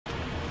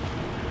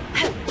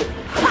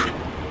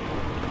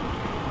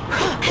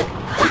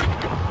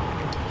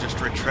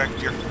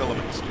perfect your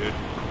filaments, dude.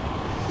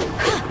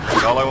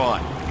 That's all I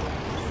want.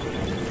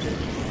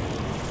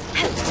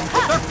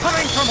 They're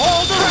coming from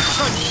all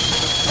directions!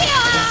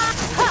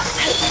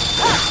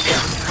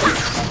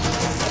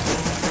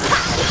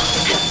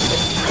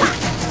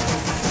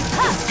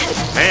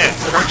 Man,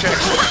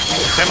 Crochet's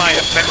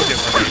semi-effective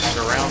when they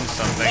surround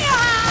something.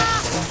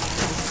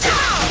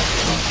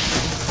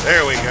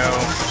 There we go.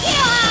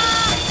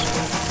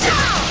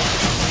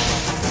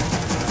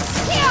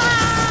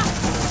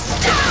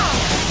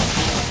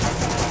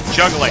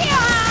 Juggling.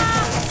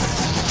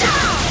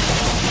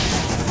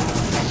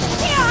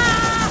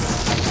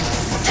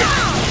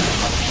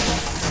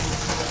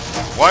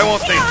 Why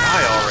won't they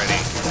die already?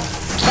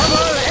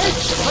 Pey'j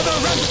to the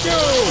rescue!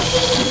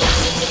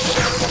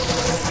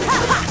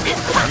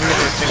 I'm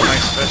gonna think my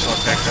special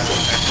attack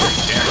doesn't actually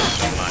damage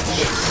them much.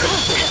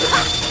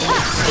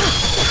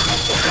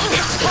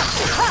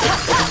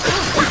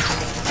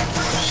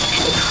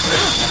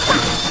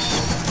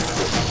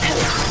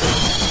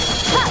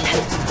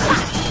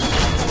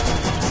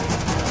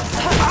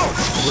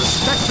 Ouch!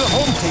 Respect the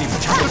home team,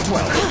 chapter 12.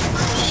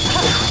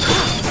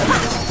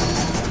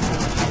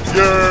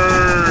 Yay!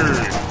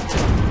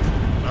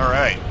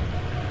 Alright.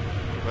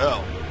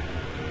 Well.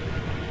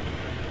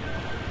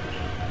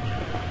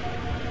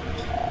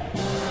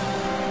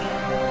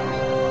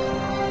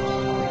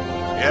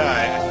 Yeah,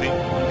 I think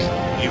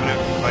even if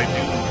I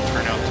do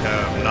turn out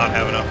to not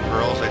have enough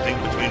pearls, I think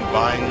between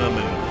buying them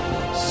and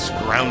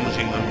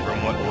scrounging them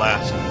from what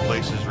last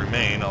places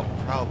remain, I'll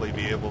probably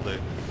be able to...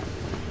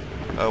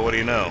 what do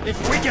you know? If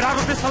we get out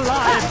of this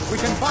alive, we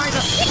can buy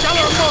the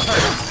stellar motor!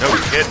 No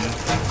kidding.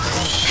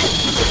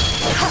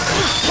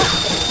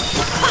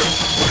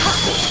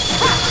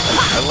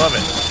 I love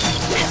it.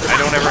 I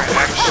don't ever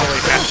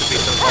actually have to be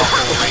the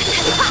awful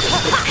raging.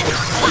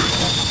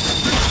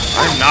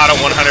 I'm not a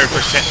 100%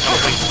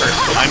 complete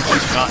person. I'm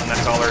just not, and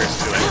that's all there is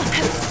to it.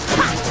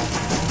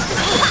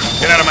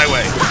 Get out of my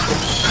way.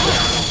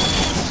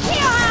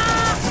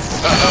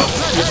 Uh-oh,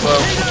 too slow.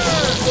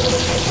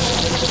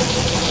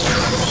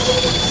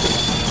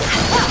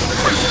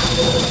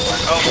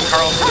 Oh,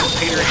 Carlson and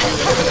Peter,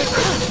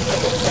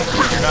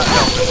 you're not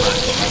helping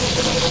much.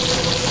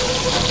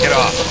 Get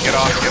off, get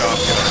off, get off,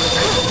 get off.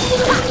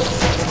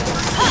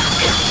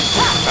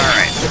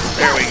 Alright,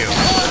 there we go.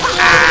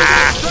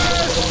 Ah!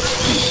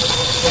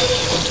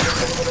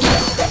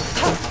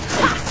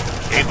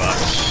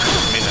 K-Bucks. I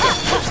mean,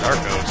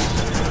 Starkos.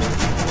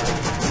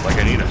 Like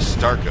I need a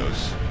Starkos.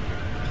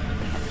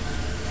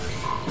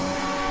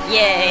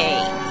 Yay!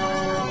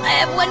 I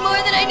have one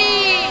more than I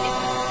need!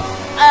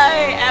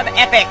 I am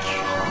epic!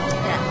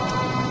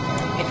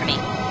 Good for me.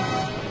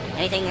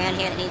 Anything around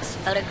here that needs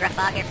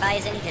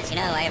photographizing? Because, you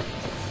know, I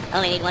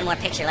only need one more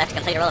picture left to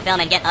complete a roll of film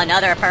and get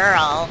another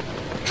pearl.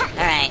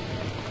 Alright.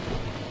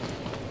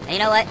 And you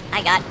know what?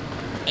 I got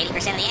 80%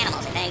 of the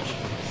animals, I think.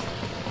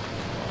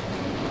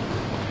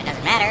 It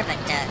doesn't matter, but,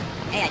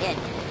 hey, I did.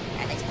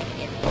 Or at least I think I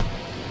did.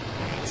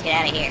 Alright, let's get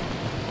out of here.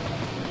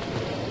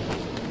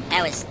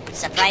 That was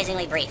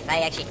surprisingly brief. I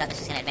actually thought this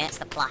was going to advance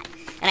the plot.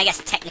 And I guess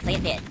technically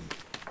it did.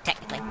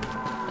 Technically.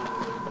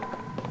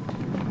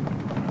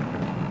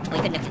 We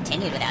couldn't have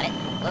continued without it.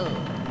 Whoa.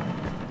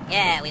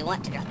 Yeah, we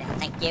want to drop down.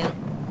 Thank you.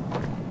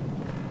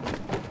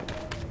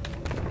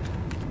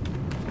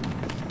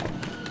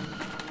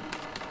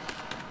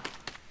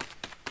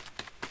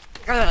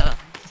 Ugh.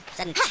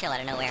 Sudden chill out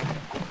of nowhere.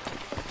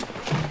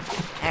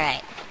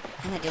 Alright.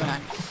 I'm gonna do it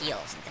on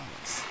heals and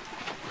things.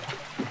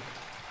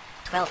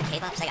 12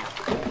 K-Bops? I got a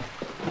lot.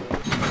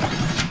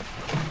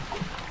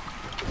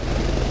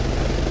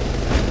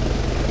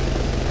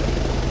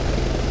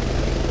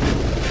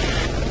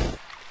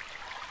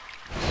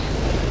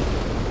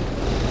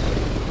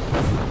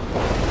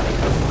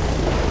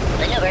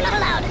 Maneuver not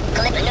allowed.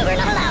 Maneuver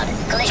not allowed.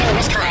 Collision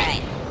risk high.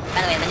 Alright. By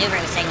the way, the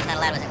maneuvering saying was not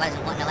allowed was it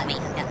wasn't wanting to let me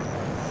hook up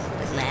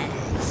with my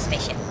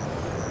spaceship.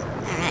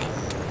 Alright.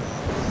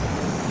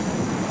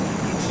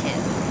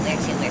 Where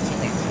to?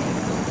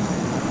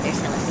 There's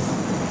Hillis.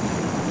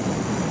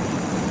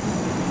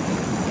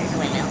 There's a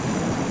windmill.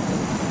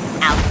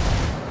 Ow.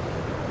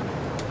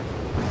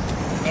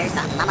 There's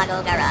the Mamago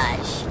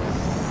Garage.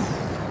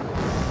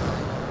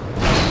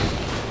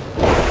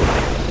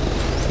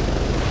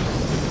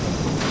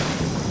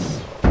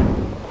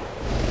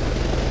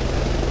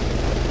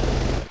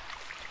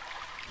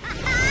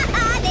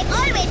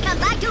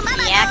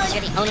 Yeah, because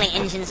you're the only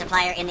engine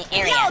supplier in the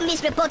area. No,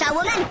 Miss Reporter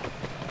Woman.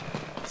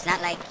 It's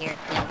not like you're,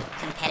 you know,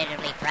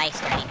 competitively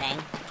priced or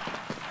anything.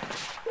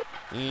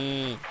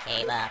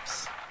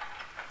 K-Bops.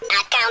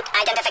 Account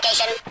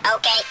identification.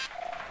 Okay.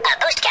 A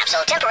boost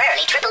capsule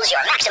temporarily triples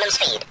your maximum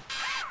speed.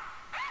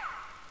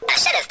 A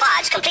set of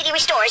pods completely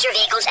restores your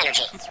vehicle's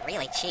energy. That's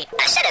really cheap.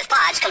 A set of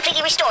pods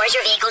completely restores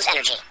your vehicle's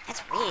energy.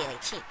 That's really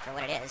cheap for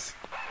what it is.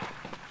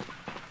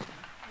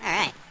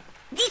 Alright.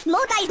 This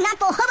motor is not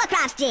for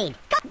hovercrafts, Jade.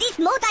 This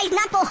motor is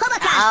not for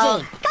hovercrafts,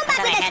 Jade. Come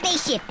back with a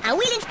spaceship, and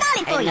we'll install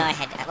it for you. I didn't know I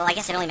had... Well, I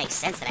guess it only makes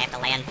sense that I have to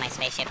land my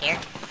spaceship here.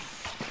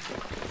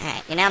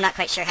 Alright, And now I'm not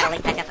quite sure how to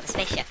link back up with the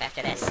spaceship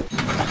after this.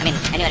 I mean,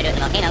 I knew how to do it in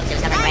the volcano because it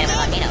was hovering right over the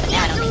volcano, but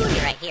now I don't think it'll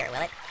be right here,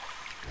 will it?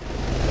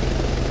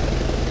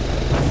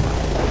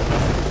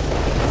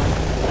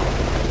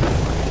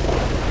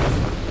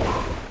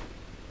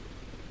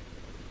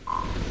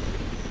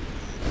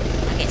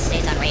 Okay, it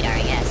stays on radar,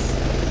 I guess.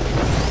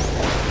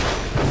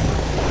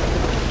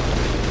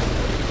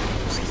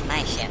 This is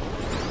my ship.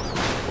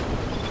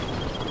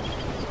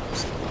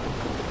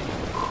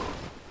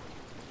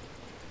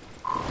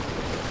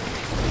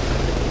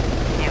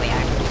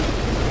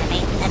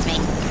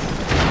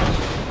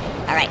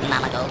 Alright,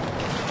 Mama Go.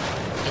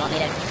 You want me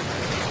to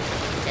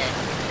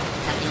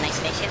come in my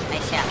spaceship? I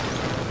shall.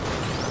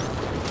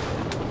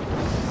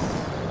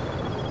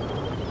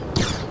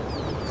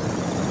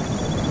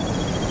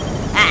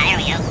 Ah, there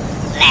we go.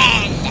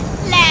 Land!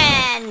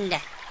 Land!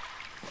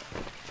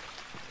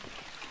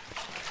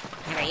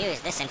 Never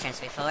used this entrance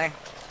before.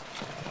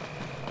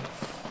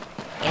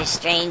 It is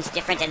strange,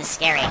 different, and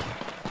scary.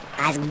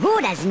 As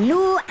good as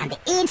new, and the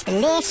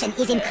installation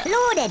is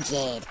included,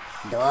 Jade.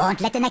 Don't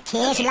let an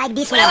occasion like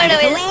this What I want to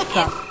know away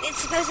from. is,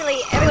 it's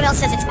supposedly, everyone else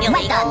says it's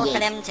illegal done, for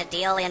them to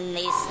deal in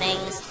these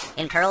things,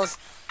 in pearls.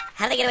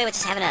 How do they get away with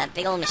just having a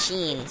big old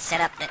machine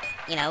set up that,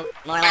 you know,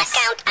 more or less...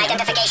 Account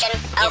identification,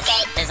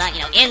 okay. Design,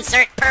 you know,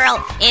 insert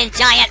pearl in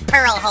giant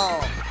pearl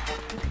hole.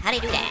 How do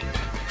you do that?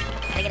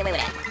 How do you get away with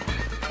that?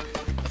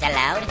 Is that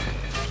allowed?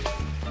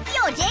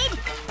 Yo, Jade.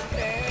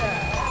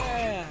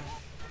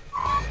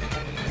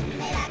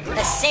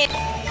 The save...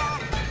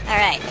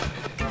 Alright.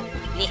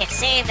 We have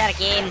saved our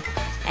game,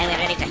 and we're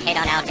ready to head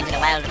on out into the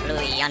wild blue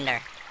yonder.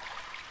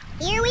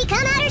 Here we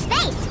come, outer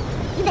space.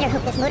 You better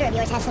hope this motor of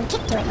yours has some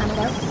kick to it, Mama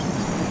Go.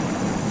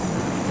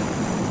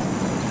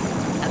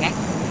 Okay.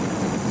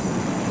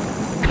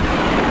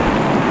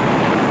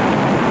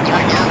 You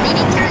are now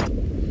leaving turret.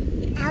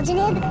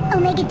 Algenib,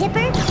 Omega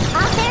Dipper,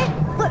 off there.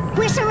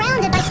 We're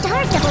surrounded by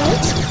stars, Double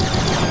H.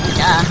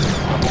 Duh.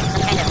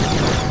 Some kind of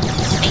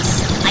space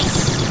ice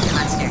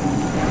monster.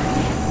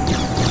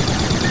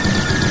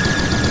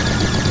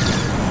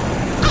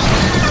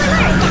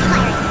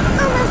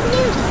 Almost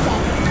knew, he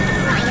said.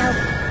 Rhino.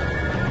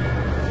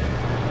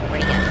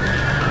 Where'd he go?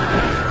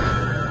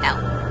 Oh.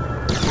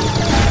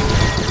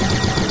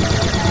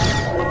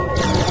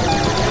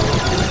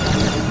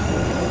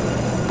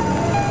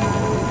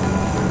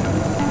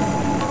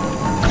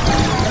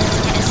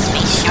 Is it a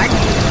space shark?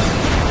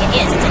 It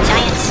is. It's a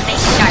giant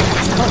space shark.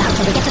 Has to hold out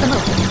till we get to the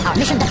moon. Our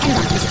mission depends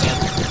on it, Miss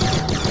Jade.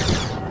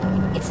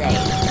 It's a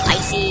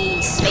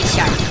icy space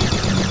shark.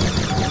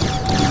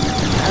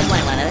 I was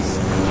wanting one of those.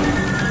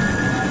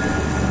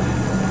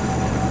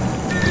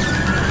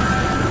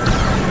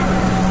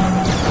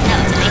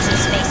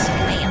 Space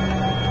whale.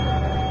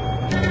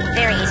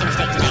 Very easy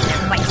mistake to make.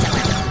 They're quite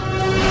similar.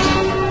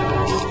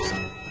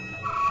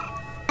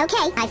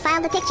 Okay, I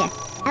filed the picture.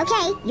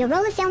 Okay, your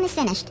roll of film is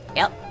finished.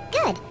 Yep.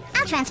 Good.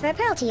 I'll transfer a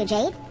pearl to you,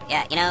 Jade.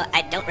 Yeah, you know,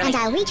 I don't really... And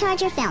I'll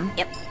recharge your film.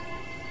 Yep.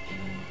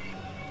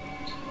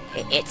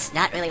 It's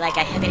not really like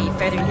I have any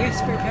further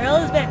use for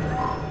pearls, but...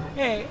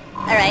 Hey.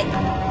 Alright.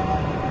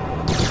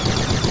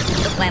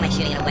 Oop, why am I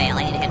shooting at a whale?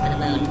 I need to head for the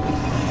moon.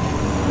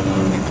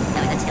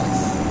 No, that's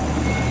hills.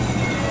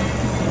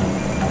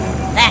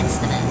 That's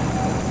the moon.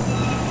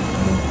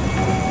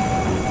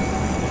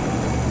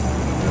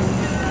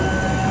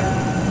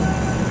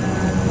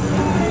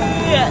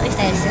 Yeah, at least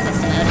I assume it's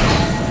the moon.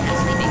 I'm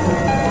sleeping.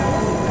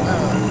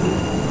 Whoa.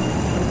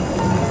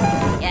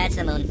 Yeah, it's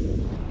the moon.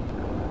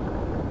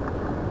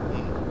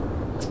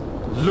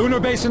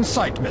 Lunar base in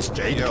sight, Miss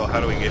Jade. Yo, how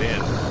do we get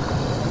in?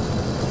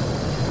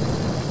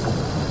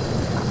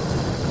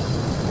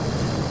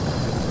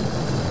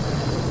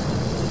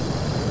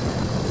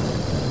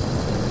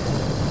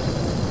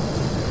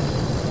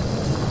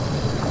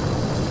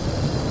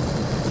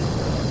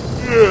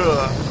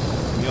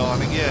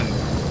 Yawn again.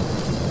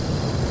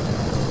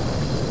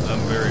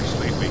 I'm very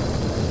sleepy.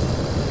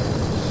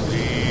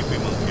 Sleepy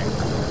monkey.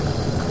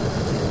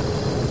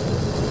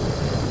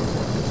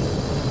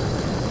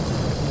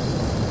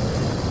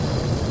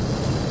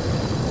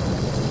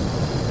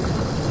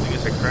 I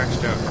guess I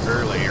crashed out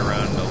early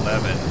around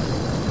 11.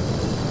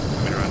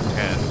 I mean around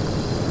 10.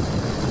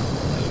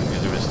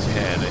 Because it was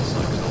 10, I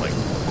slept till like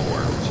 4,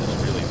 which is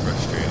really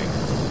frustrating.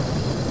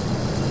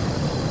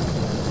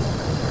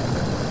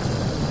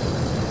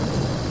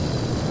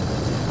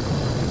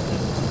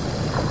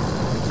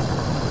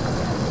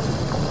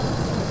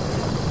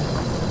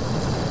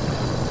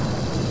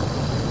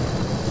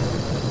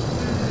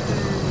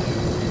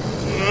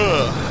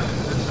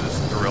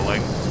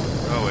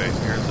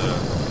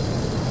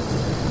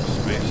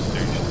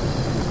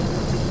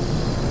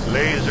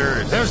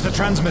 There's the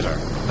transmitter.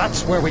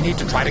 That's where we need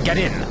to try to get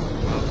in.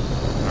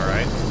 All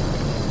right.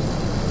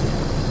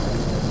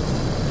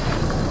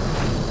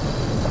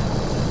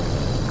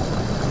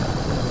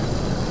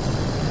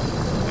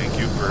 Thank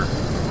you for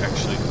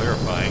actually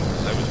clarifying,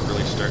 because I was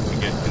really starting to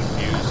get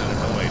confused and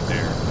annoyed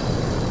there.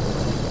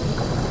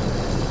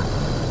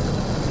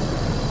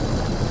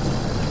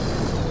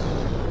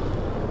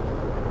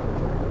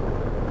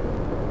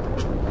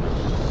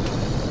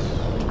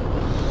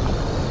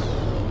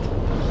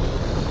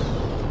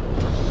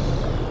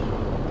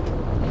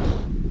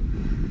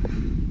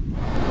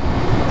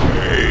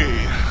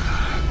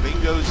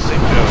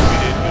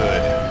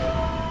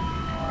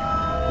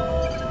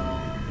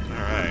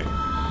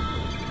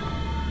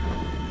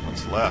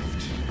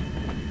 left.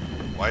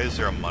 Why is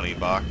there a money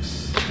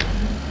box?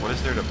 What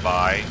is there to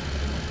buy?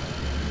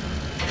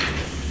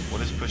 What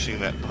does pushing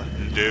that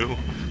button do?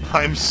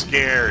 I'm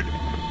scared.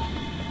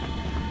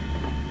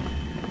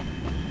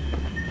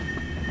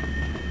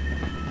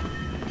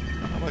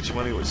 How much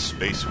money was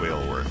Space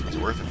Whale worth? Was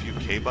it worth a few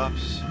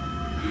K-bucks?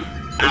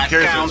 Who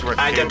cares if it's worth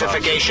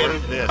identification.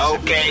 K-bucks? It's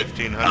worth this, Okay.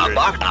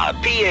 1,500.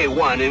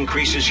 PA1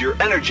 increases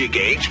your energy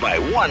gauge by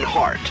 1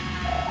 heart.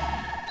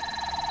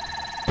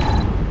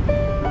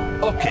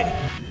 Okay.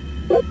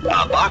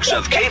 A box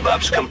of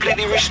K-Bups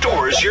completely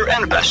restores your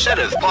energy. A set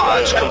of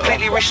pods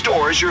completely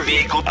restores your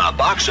vehicle. A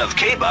box of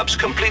K-Bups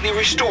completely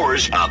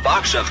restores. A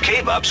box of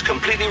K-Bups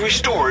completely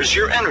restores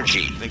your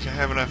energy. Think I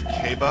have enough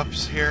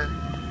K-bups here?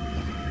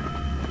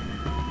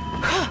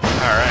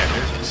 Alright,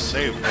 there's a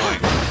save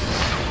point.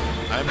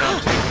 I'm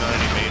not taking on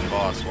any main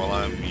boss while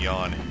I'm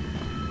yawning.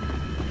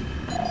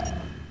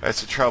 That's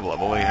the trouble.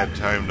 I've only had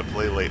time to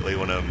play lately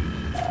when I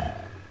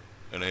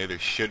either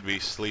should be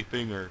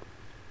sleeping or...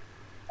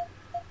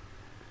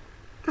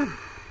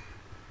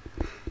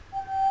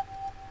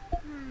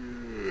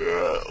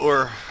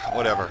 or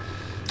whatever.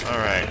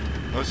 Alright,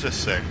 what's this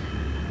say?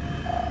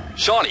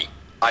 Shawnee,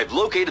 I've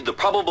located the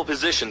probable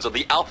positions of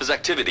the Alpha's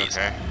activities.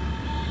 Okay.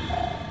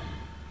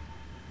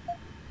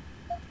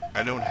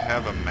 I don't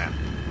have a map.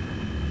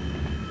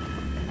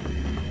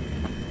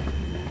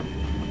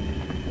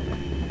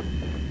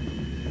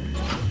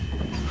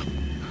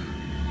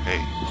 Hey.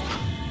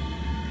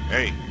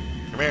 Hey,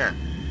 come here.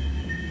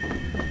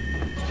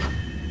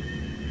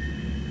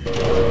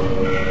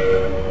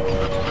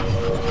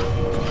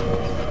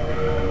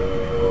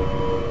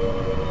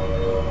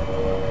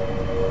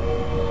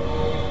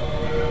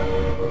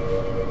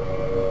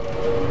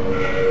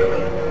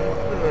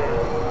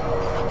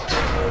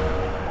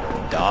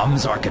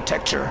 Dom's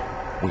architecture.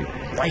 We're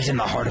right in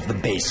the heart of the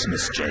base,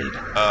 Miss Jade.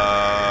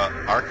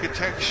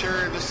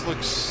 Architecture? This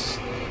looks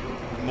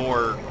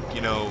more,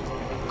 you know,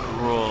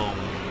 chrome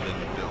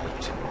than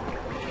built.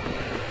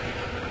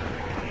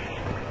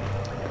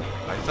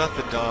 I thought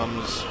the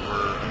Doms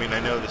were... I mean, I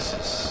know this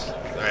is...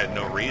 I had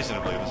no reason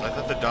to believe this. I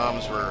thought the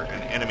Doms were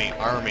an enemy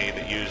army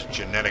that used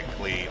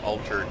genetically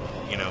altered,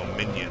 you know,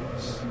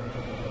 minions.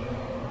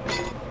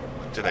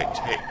 What did I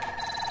take?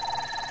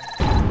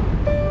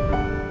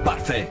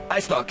 Parfait, I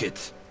stock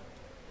it.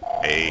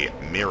 A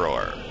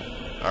mirror.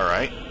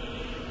 Alright.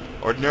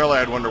 Ordinarily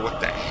I'd wonder what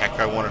the heck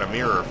I wanted a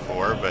mirror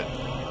for, but...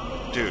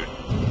 dude.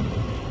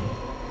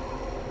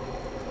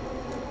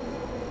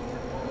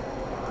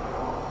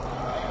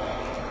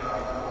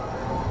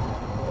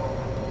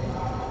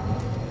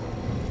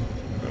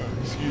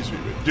 Excuse me,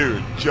 but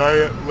dude,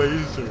 giant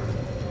laser.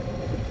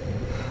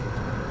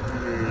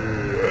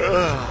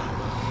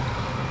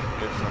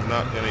 If I'm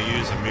not going to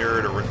use a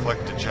mirror to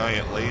reflect a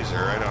giant laser,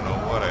 I don't know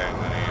what I'm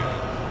going to use.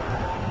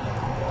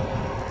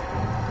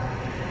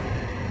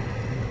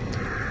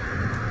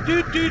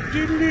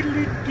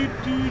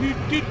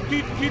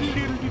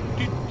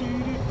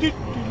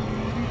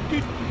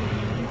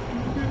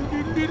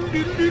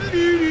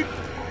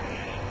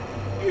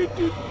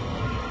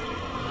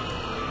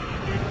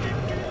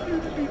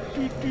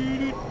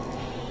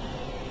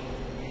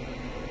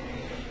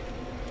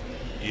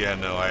 Yeah,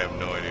 no, I have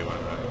no idea what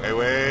I'm doing. Hey,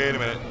 wait a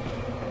minute.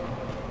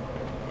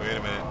 Wait a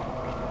minute.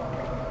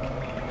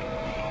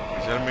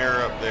 Is that a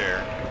mirror up there?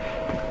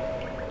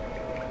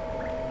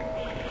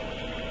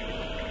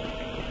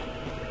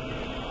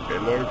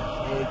 It looks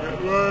like it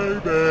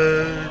might be.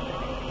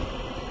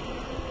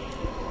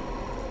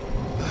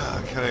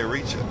 Can I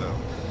reach it, though?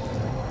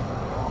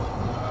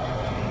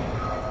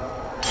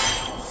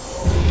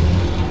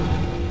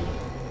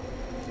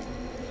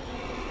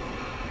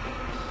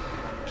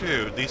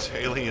 Dude, these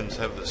aliens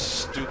have the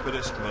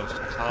stupidest, most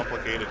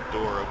complicated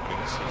door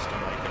opening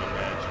system I can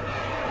imagine.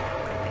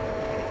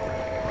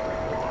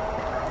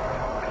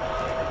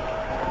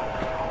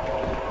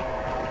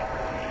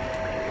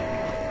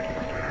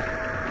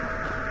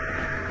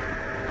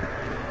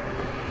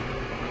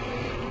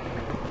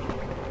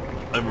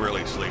 I'm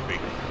really sleepy.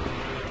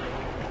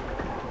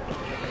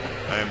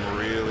 I'm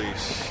really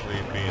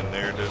sleepy, and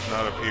there does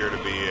not appear to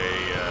be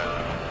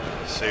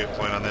a save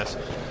point on this.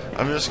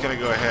 I'm just going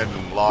to go ahead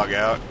and log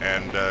out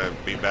and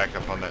be back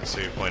up on that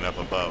save point up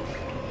above.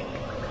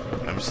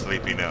 I'm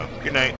sleepy now. Good night.